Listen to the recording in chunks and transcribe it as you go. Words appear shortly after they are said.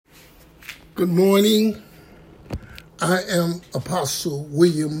Good morning. I am Apostle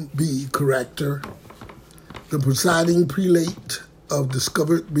William B. Caractor, the presiding prelate of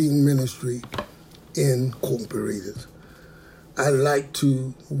Discovered Being Ministry, Incorporated. I'd like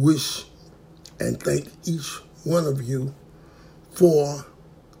to wish and thank each one of you for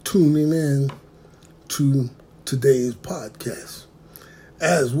tuning in to today's podcast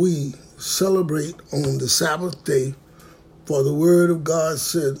as we celebrate on the Sabbath day. For the word of God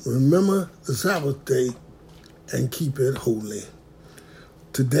said, remember the Sabbath day and keep it holy.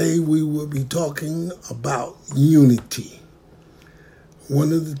 Today we will be talking about unity.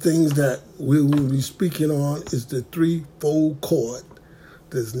 One of the things that we will be speaking on is the threefold cord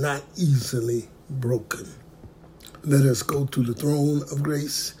that's not easily broken. Let us go to the throne of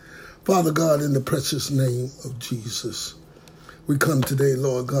grace. Father God, in the precious name of Jesus, we come today,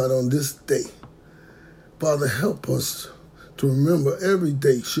 Lord God, on this day. Father, help us to remember every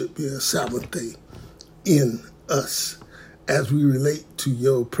day should be a Sabbath day in us as we relate to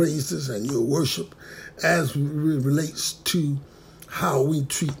your praises and your worship, as it relates to how we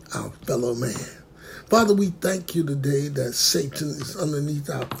treat our fellow man. Father, we thank you today that Satan is underneath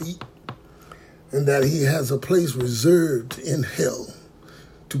our feet and that he has a place reserved in hell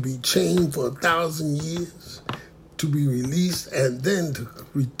to be chained for 1,000 years, to be released, and then to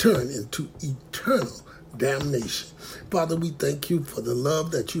return into eternal damnation. Father, we thank you for the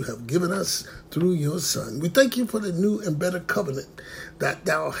love that you have given us through your Son. We thank you for the new and better covenant that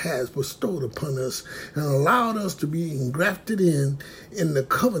thou hast bestowed upon us and allowed us to be engrafted in the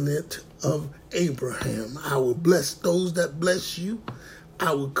covenant of Abraham. I will bless those that bless you.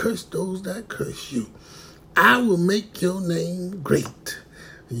 I will curse those that curse you. I will make your name great.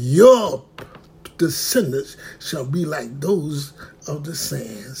 Your descendants shall be like those of the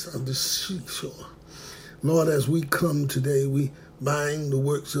sands of the seashore. Lord, as we come today, we bind the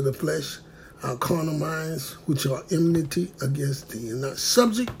works of the flesh, our carnal minds, which are enmity against thee, and not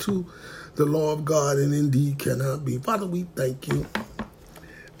subject to the law of God, and indeed cannot be. Father, we thank you,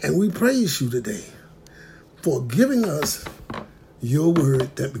 and we praise you today for giving us your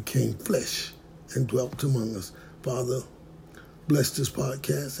word that became flesh and dwelt among us. Father, bless this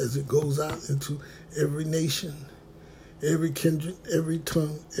podcast as it goes out into every nation, every kindred, every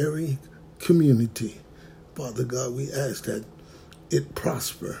tongue, every community. Father God, we ask that it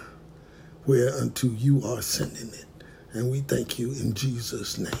prosper whereunto you are sending it. And we thank you in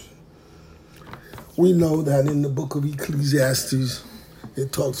Jesus' name. We know that in the book of Ecclesiastes,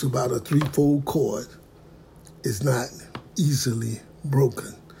 it talks about a threefold cord is not easily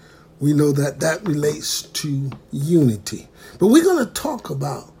broken. We know that that relates to unity. But we're going to talk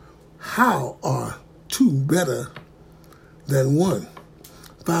about how are two better than one,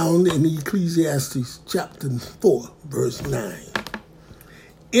 found in Ecclesiastes chapter 4, verse 9.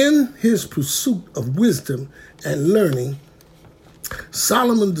 In his pursuit of wisdom and learning,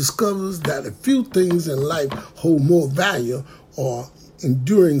 Solomon discovers that a few things in life hold more value or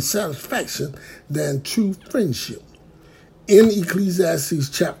enduring satisfaction than true friendship. In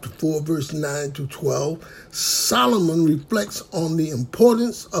Ecclesiastes chapter 4, verse 9 to 12, Solomon reflects on the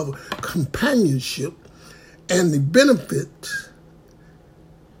importance of companionship and the benefit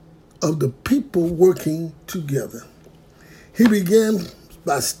of the people working together. He began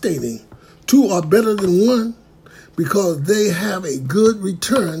by stating, two are better than one because they have a good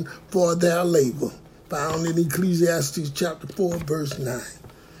return for their labor, found in Ecclesiastes chapter 4, verse 9.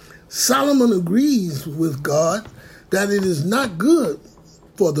 Solomon agrees with God that it is not good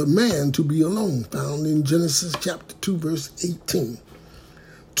for the man to be alone, found in Genesis chapter 2, verse 18.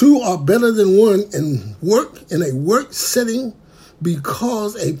 Two are better than one in a work setting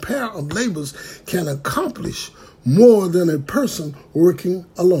because a pair of laborers can accomplish more than a person working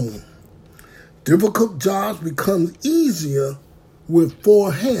alone. Difficult jobs become easier with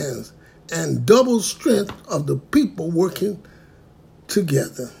four hands and double strength of the people working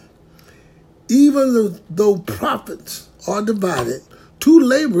together. Even though profits are divided, two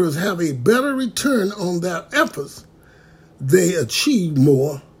laborers have a better return on their efforts. They achieve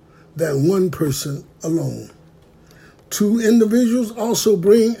more than one person alone. Two individuals also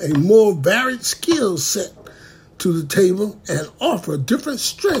bring a more varied skill set to the table and offer different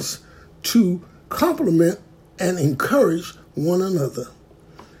strengths to complement and encourage one another.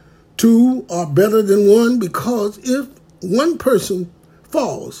 Two are better than one because if one person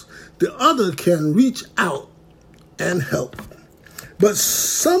falls, the other can reach out and help. But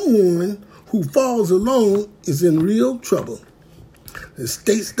someone who falls alone is in real trouble. It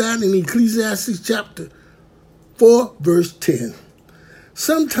states that in Ecclesiastes chapter 4, verse 10.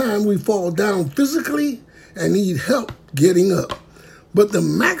 Sometimes we fall down physically and need help getting up. But the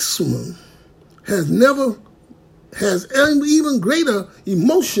maximum has even greater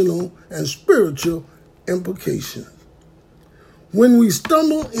emotional and spiritual implications. When we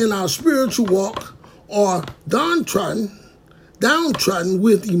stumble in our spiritual walk or downtrodden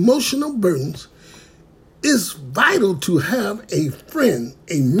with emotional burdens, it's vital to have a friend,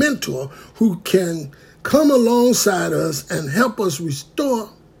 a mentor who can come alongside us and help us restore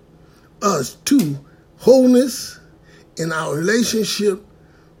us to wholeness in our relationship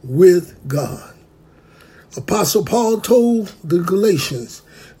with God. Apostle Paul told the Galatians,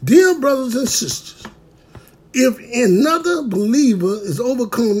 "Dear brothers and sisters, if another believer is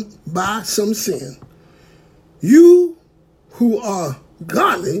overcome by some sin, you who are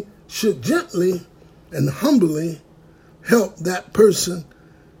godly should gently and humbly help that person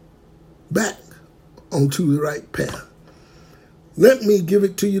back onto the right path." Let me give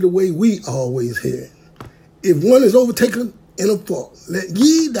it to you the way we always hear it. If one is overtaken in a fault, let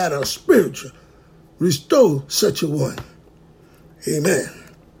ye that are spiritual restore such a one. Amen.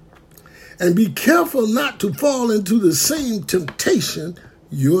 And be careful not to fall into the same temptation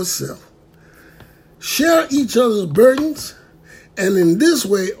yourself. Share each other's burdens, and in this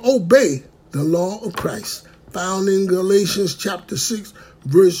way obey the law of Christ, found in Galatians chapter 6,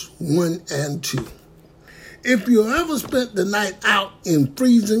 verse 1 and 2. If you ever spent the night out in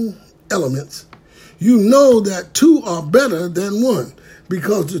freezing elements, you know that two are better than one,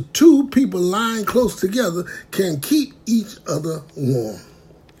 because the two people lying close together can keep each other warm.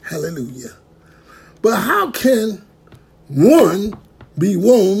 Hallelujah. But how can one be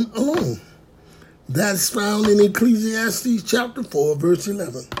warm alone? That's found in Ecclesiastes chapter 4, verse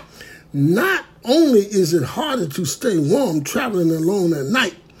 11. Not only is it harder to stay warm traveling alone at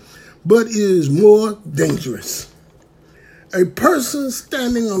night, but it is more dangerous. A person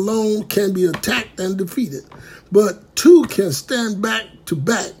standing alone can be attacked and defeated, but two can stand back to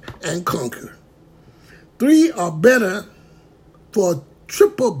back and conquer. Three are better, for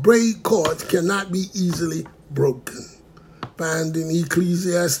triple braid cords cannot be easily broken. Found in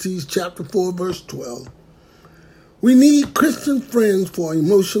Ecclesiastes chapter 4, verse 12. We need Christian friends for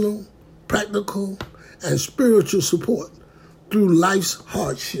emotional, practical, and spiritual support through life's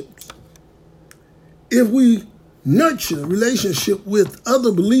hardships. If we nurture relationship with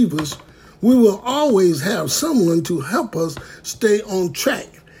other believers, we will always have someone to help us stay on track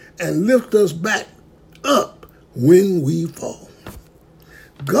and lift us back up when we fall.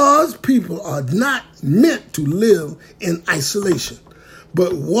 God's people are not meant to live in isolation,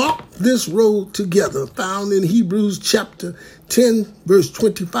 but walk this road together, found in Hebrews chapter 10, verse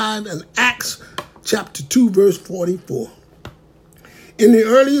 25, and Acts chapter 2, verse 44. In the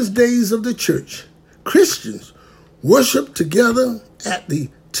earliest days of the church, Christians worshiped together at the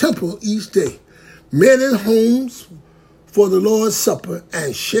temple each day, met in homes for the Lord's Supper,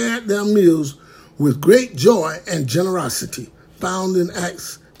 and shared their meals with great joy and generosity, found in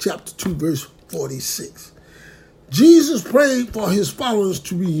Acts chapter 2, verse 46. Jesus prayed for his followers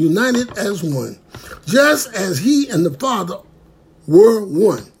to be united as one, just as he and the Father were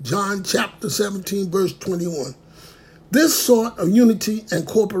one, John chapter 17, verse 21. This sort of unity and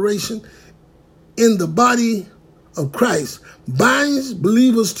cooperation in the body of Christ binds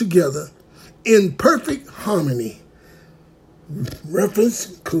believers together in perfect harmony.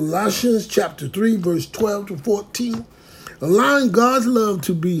 Reference Colossians chapter 3, verse 12 to 14, allowing God's love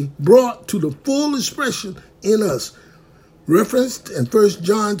to be brought to the full expression in us. Referenced in 1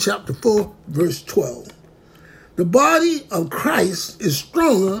 John chapter 4, verse 12. The body of Christ is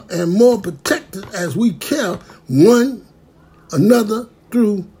stronger and more protected as we care one another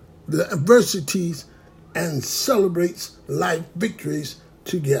through the adversities and celebrates life victories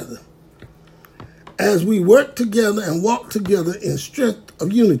together. As we work together and walk together in strength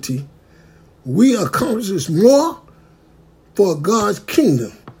of unity, we accomplish more for God's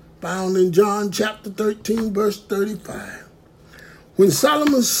kingdom, found in John chapter 13, verse 35. When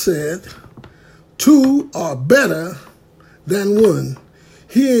Solomon said, "Two are better than one,"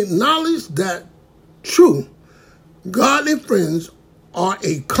 he acknowledged that true, godly friends are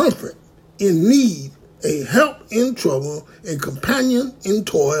a comfort in need, a help in trouble, a companion in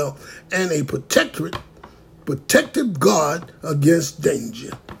toil, and a protective guard against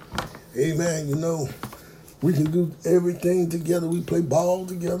danger. Amen. You know, we can do everything together. We play ball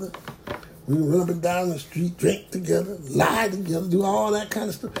together. We run up and down the street, drink together, lie together, do all that kind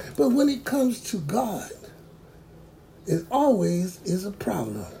of stuff. But when it comes to God, it always is a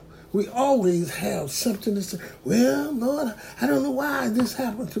problem. We always have something to say, "Well, Lord, I don't know why this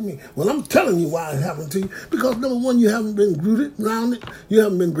happened to me." Well, I'm telling you why it happened to you. Because number one, you haven't been grounded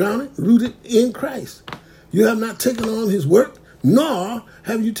in Christ. You have not taken on his work nor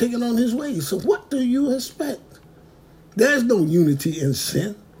have you taken on his ways. So what do you expect? There's no unity in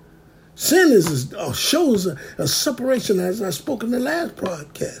sin. Sin shows a separation, as I spoke in the last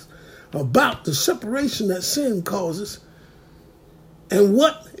podcast, about the separation that sin causes and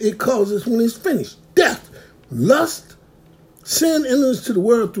what it causes when it's finished. Death, lust. Sin enters to the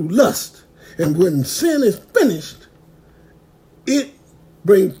world through lust. And when sin is finished, it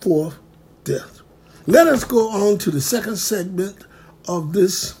brings forth death. Let us go on to the second segment of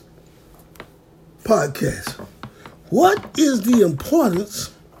this podcast. What is the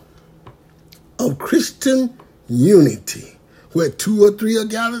importance of Christian unity? Where 2 or 3 are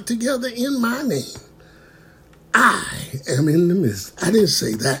gathered together in my name, I am in the midst. I didn't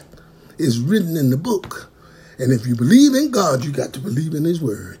say that. It's written in the book. And if you believe in God, you got to believe in his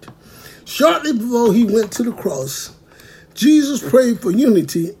word. Shortly before he went to the cross, Jesus prayed for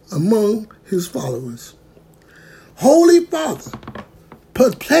unity among his followers. Holy Father,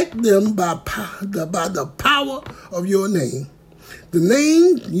 protect them by the power of your name, the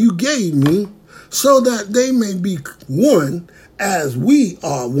name you gave me, so that they may be one as we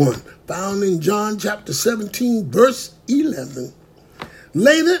are one. Found in John chapter 17, verse 11.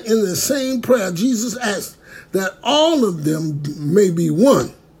 Later in the same prayer, Jesus asked that all of them may be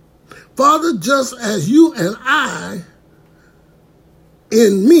one. Father, just as you and I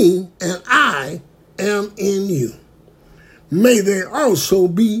in me and I am in you, may they also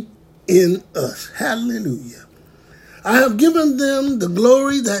be in us. Hallelujah. I have given them the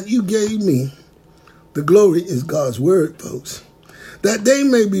glory that you gave me. The glory is God's word, folks. That they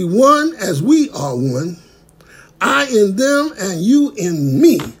may be one as we are one, I in them and you in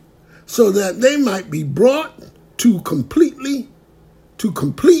me, so that they might be brought to complete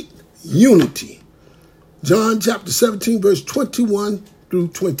unity. John chapter 17, verse 21 through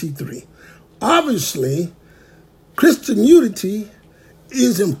 23. Obviously, Christian unity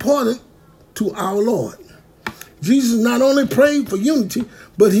is important to our Lord. Jesus not only prayed for unity,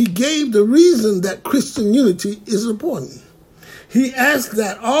 but he gave the reason that Christian unity is important. He asked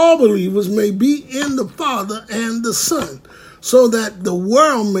that all believers may be in the Father and the Son, so that the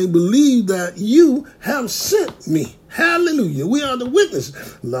world may believe that you have sent me. Hallelujah. We are the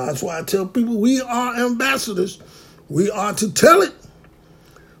witnesses. That's why I tell people we are ambassadors. We are to tell it.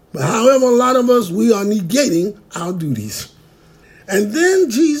 But however, a lot of us, we are negating our duties. And then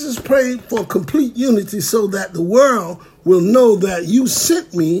Jesus prayed for complete unity so that the world will know that you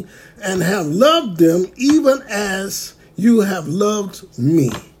sent me and have loved them even as you have loved me.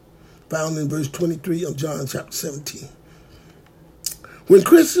 Found in verse 23 of John chapter 17. When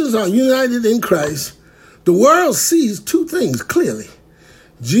Christians are united in Christ, the world sees 2 things clearly.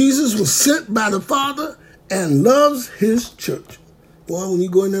 Jesus was sent by the Father and loves his church. Boy, when you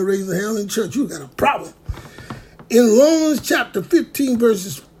go in there raising hell in church, you got a problem. In Romans chapter 15,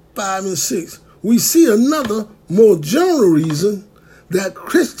 verses 5 and 6, we see another more general reason that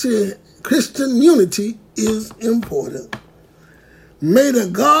Christian unity is important. May the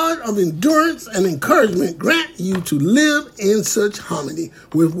God of endurance and encouragement grant you to live in such harmony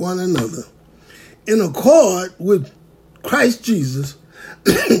with one another, in accord with Christ Jesus,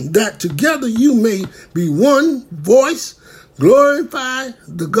 that together you may be one voice, glorify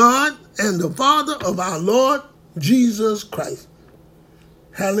the God and the Father of our Lord Jesus Christ.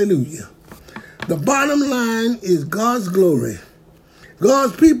 Hallelujah. The bottom line is God's glory.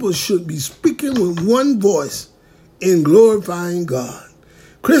 God's people should be speaking with one voice in glorifying God.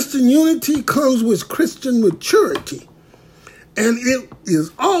 Christian unity comes with Christian maturity, and it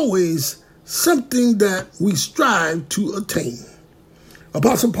is always something that we strive to attain.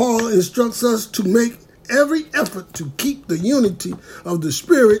 Apostle Paul instructs us to make every effort to keep the unity of the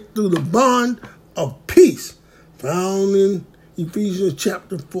Spirit through the bond of peace, found in Ephesians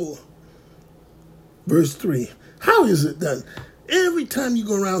chapter 4, verse 3. How is it that every time you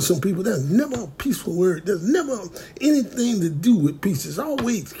go around some people, there's never a peaceful word. There's never anything to do with peace. It's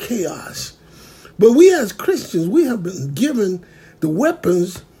always chaos. But we as Christians, we have been given the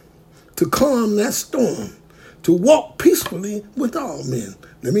weapons to calm that storm, to walk peacefully with all men.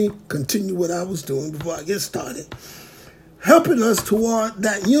 Let me continue what I was doing before I get started. Helping us toward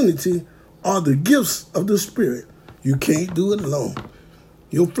that unity are the gifts of the Spirit. You can't do it alone.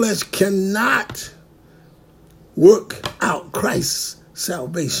 Your flesh cannot work out Christ's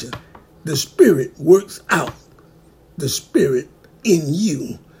salvation. The Spirit works out the Spirit in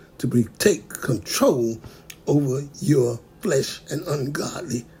you to take control over your flesh and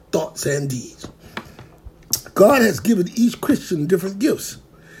ungodly thoughts and deeds. God has given each Christian different gifts,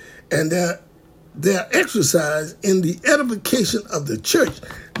 and their exercise in the edification of the church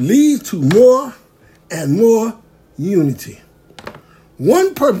leads to more and more unity.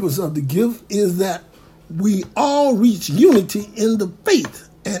 One purpose of the gift is that we all reach unity in the faith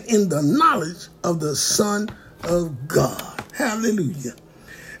and in the knowledge of the Son of God. Hallelujah.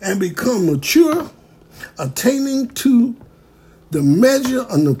 And become mature, attaining to the measure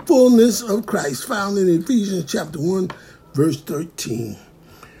and the fullness of Christ, found in Ephesians chapter 1, verse 13.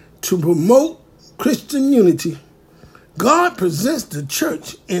 To promote Christian unity, God presents the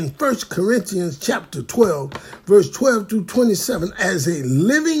church in 1 Corinthians chapter 12, verse 12 through 27 as a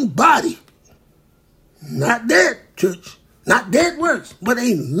living body. Not dead, church. Not dead works, but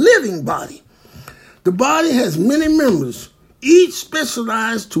a living body. The body has many members, each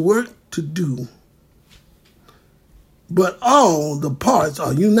specialized to work to do. But all the parts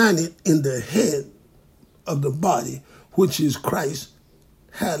are united in the head of the body, which is Christ.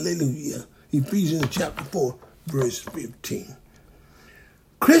 Hallelujah. Ephesians chapter 4, verse 15.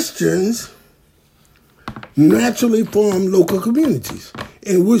 Christians naturally form local communities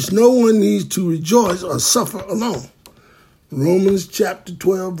in which no one needs to rejoice or suffer alone. Romans chapter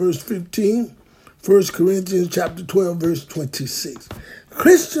 12, verse 15. 1 Corinthians chapter 12, verse 26.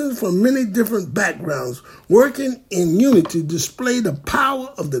 Christians from many different backgrounds working in unity display the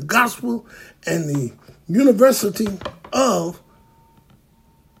power of the gospel and the universality of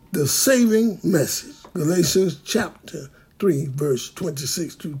the saving message. Galatians chapter 3, verse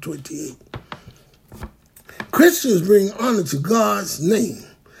 26 through 28. Christians bring honor to God's name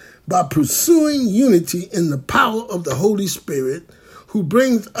by pursuing unity in the power of the Holy Spirit, who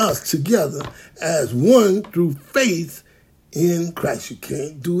brings us together as one through faith in Christ. You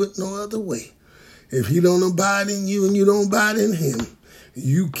can't do it no other way. If he don't abide in you and you don't abide in him,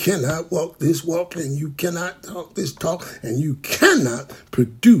 you cannot walk this walk and you cannot talk this talk and you cannot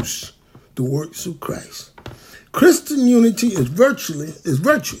produce the works of Christ. Christian unity is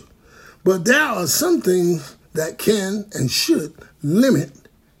virtue, but there are some things that can and should limit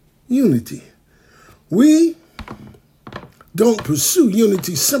unity. We don't pursue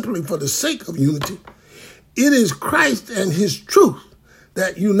unity simply for the sake of unity. It is Christ and his truth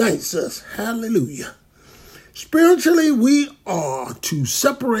that unites us. Hallelujah. Spiritually, we are to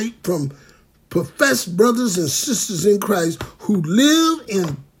separate from professed brothers and sisters in Christ who live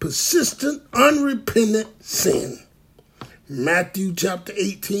in persistent, unrepentant sin. Matthew chapter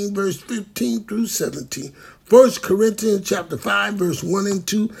 18, verse 15 through 17. 1 Corinthians chapter 5, verse 1 and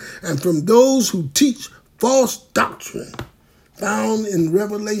 2. And from those who teach false doctrine, found in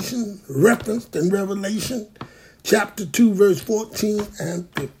referenced in Revelation chapter 2, verse 14 and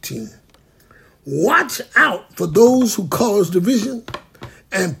 15. Watch out for those who cause division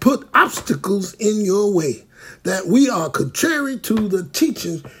and put obstacles in your way, that we are contrary to the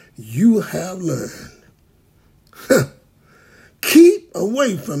teachings you have learned. Keep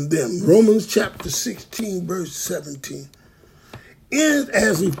away from them. Romans chapter 16, verse 17. And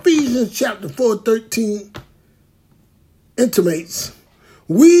as Ephesians chapter 4:13 intimates,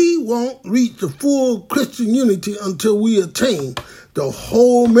 we won't reach the full Christian unity until we attain the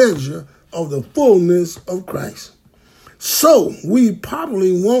whole measure of the fullness of Christ. So we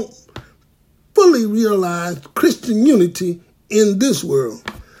probably won't fully realize Christian unity in this world,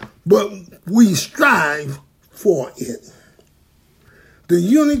 but we strive for it. The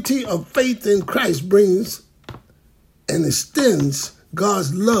unity of faith in Christ brings and extends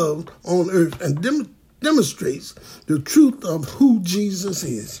God's love on earth and demonstrates the truth of who Jesus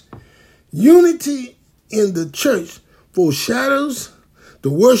is. Unity in the church foreshadows the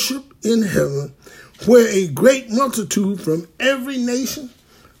worship in heaven, where a great multitude from every nation,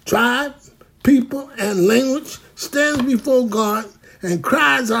 tribe, people, and language stands before God and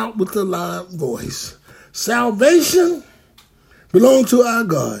cries out with a loud voice, "Salvation belongs to our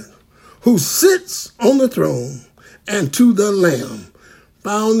God, who sits on the throne, and to the Lamb,"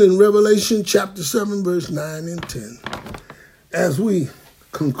 found in Revelation chapter 7, verse 9 and 10. As we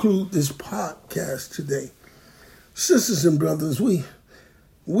conclude this podcast today, sisters and brothers, we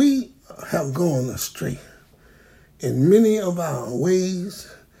have gone astray in many of our ways,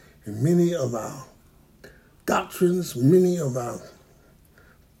 in many of our doctrines, many of our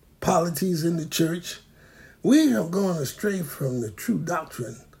polities in the church. We have gone astray from the true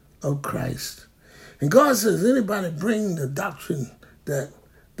doctrine of Christ. And God says, anybody bring the doctrine that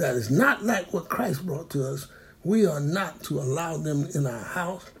is not like what Christ brought to us, we are not to allow them in our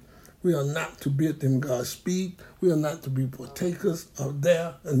house. We are not to bid them Godspeed. We are not to be partakers of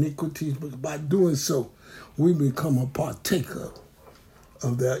their iniquities, but by doing so, we become a partaker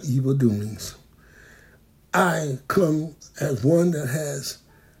of their evil doings. I come as one that has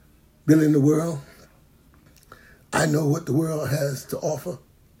been in the world. I know what the world has to offer,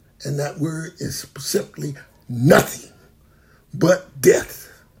 and that word is simply nothing but death.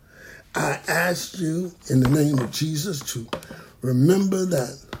 I ask you in the name of Jesus to remember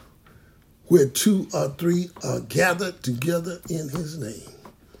that where 2 or 3 are gathered together in his name,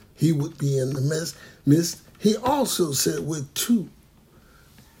 he would be in the midst. He also said where 2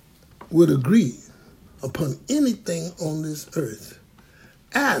 would agree upon anything on this earth,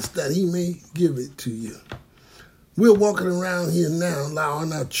 ask that he may give it to you. We're walking around here now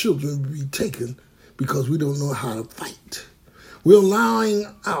allowing our children to be taken because we don't know how to fight. We're allowing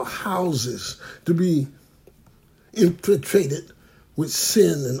our houses to be infiltrated with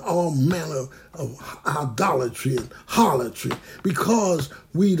sin and all manner of idolatry and harlotry because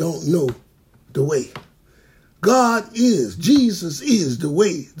we don't know the way. Jesus is the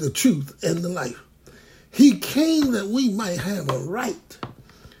way, the truth, and the life. He came that we might have a right.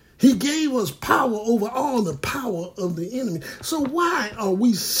 He gave us power over all the power of the enemy. So why are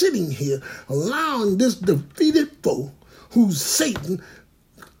we sitting here allowing this defeated foe, who's Satan,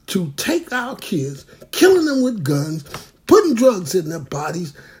 to take our kids, killing them with guns, putting drugs in their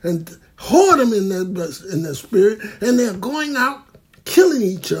bodies, and hoard them in their spirit, and they're going out killing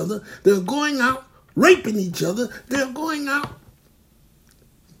each other. They're going out raping each other. They're going out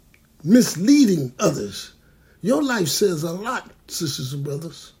misleading others. Your life says a lot, sisters and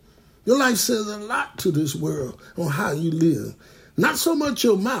brothers. Your life says a lot to this world on how you live. Not so much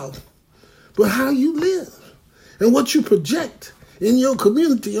your mouth, but how you live and what you project in your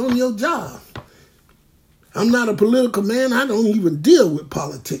community, on your job. I'm not a political man. I don't even deal with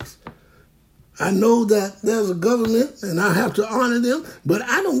politics. I know that there's a government and I have to honor them, but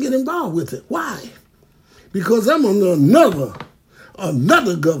I don't get involved with it. Why? Because I'm under another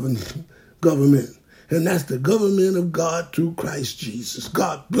government. And that's the government of God through Christ Jesus.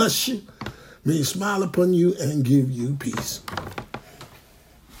 God bless you. May he smile upon you and give you peace.